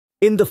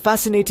In the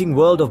fascinating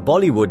world of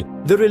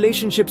Bollywood, the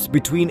relationships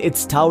between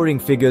its towering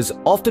figures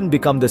often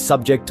become the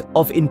subject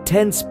of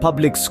intense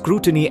public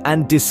scrutiny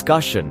and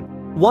discussion.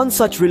 One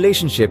such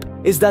relationship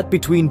is that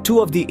between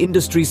two of the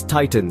industry's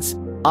titans,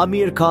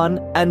 Amir Khan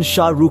and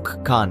Shah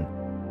Rukh Khan.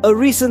 A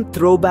recent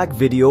throwback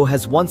video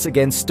has once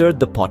again stirred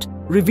the pot,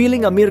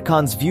 revealing Amir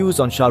Khan's views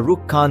on Shah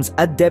Rukh Khan's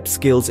adept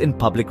skills in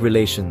public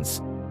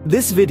relations.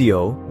 This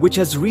video, which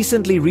has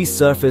recently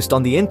resurfaced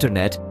on the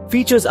internet,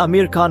 features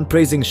Amir Khan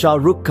praising Shah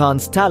Rukh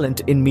Khan's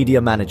talent in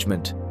media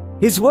management.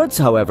 His words,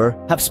 however,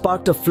 have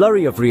sparked a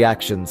flurry of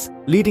reactions,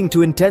 leading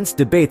to intense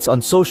debates on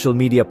social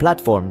media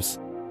platforms.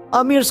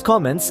 Amir's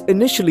comments,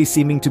 initially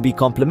seeming to be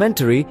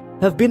complimentary,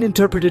 have been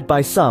interpreted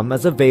by some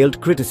as a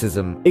veiled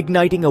criticism,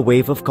 igniting a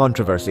wave of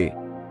controversy.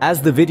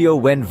 As the video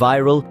went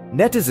viral,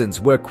 netizens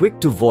were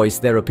quick to voice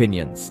their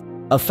opinions.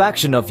 A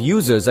faction of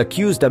users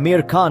accused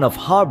Amir Khan of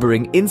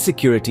harboring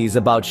insecurities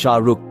about Shah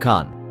Rukh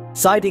Khan,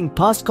 citing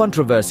past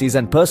controversies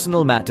and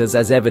personal matters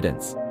as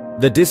evidence.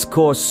 The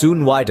discourse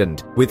soon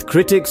widened, with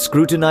critics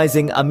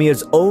scrutinizing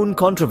Amir's own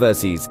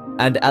controversies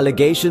and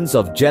allegations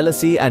of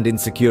jealousy and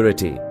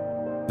insecurity.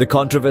 The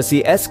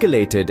controversy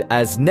escalated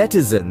as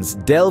netizens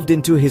delved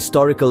into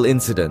historical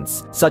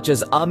incidents, such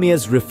as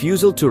Amir's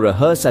refusal to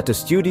rehearse at a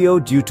studio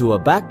due to a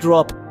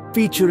backdrop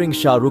featuring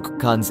Shah Rukh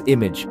Khan's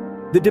image.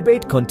 The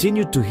debate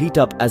continued to heat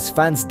up as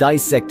fans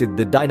dissected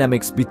the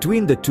dynamics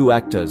between the two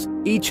actors,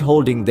 each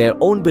holding their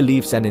own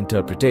beliefs and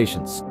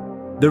interpretations.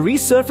 The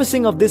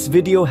resurfacing of this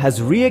video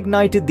has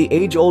reignited the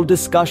age-old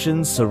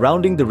discussions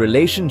surrounding the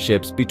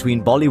relationships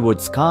between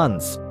Bollywood's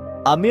Khans.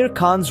 Amir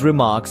Khan's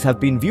remarks have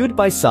been viewed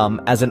by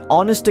some as an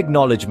honest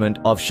acknowledgement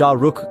of Shah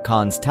Rukh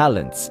Khan's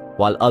talents,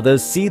 while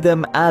others see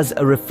them as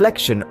a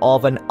reflection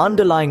of an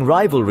underlying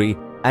rivalry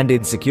and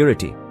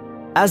insecurity.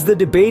 As the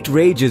debate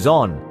rages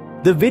on,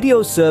 the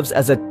video serves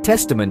as a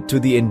testament to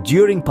the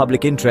enduring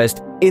public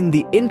interest in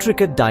the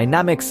intricate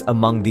dynamics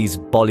among these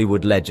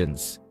Bollywood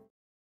legends.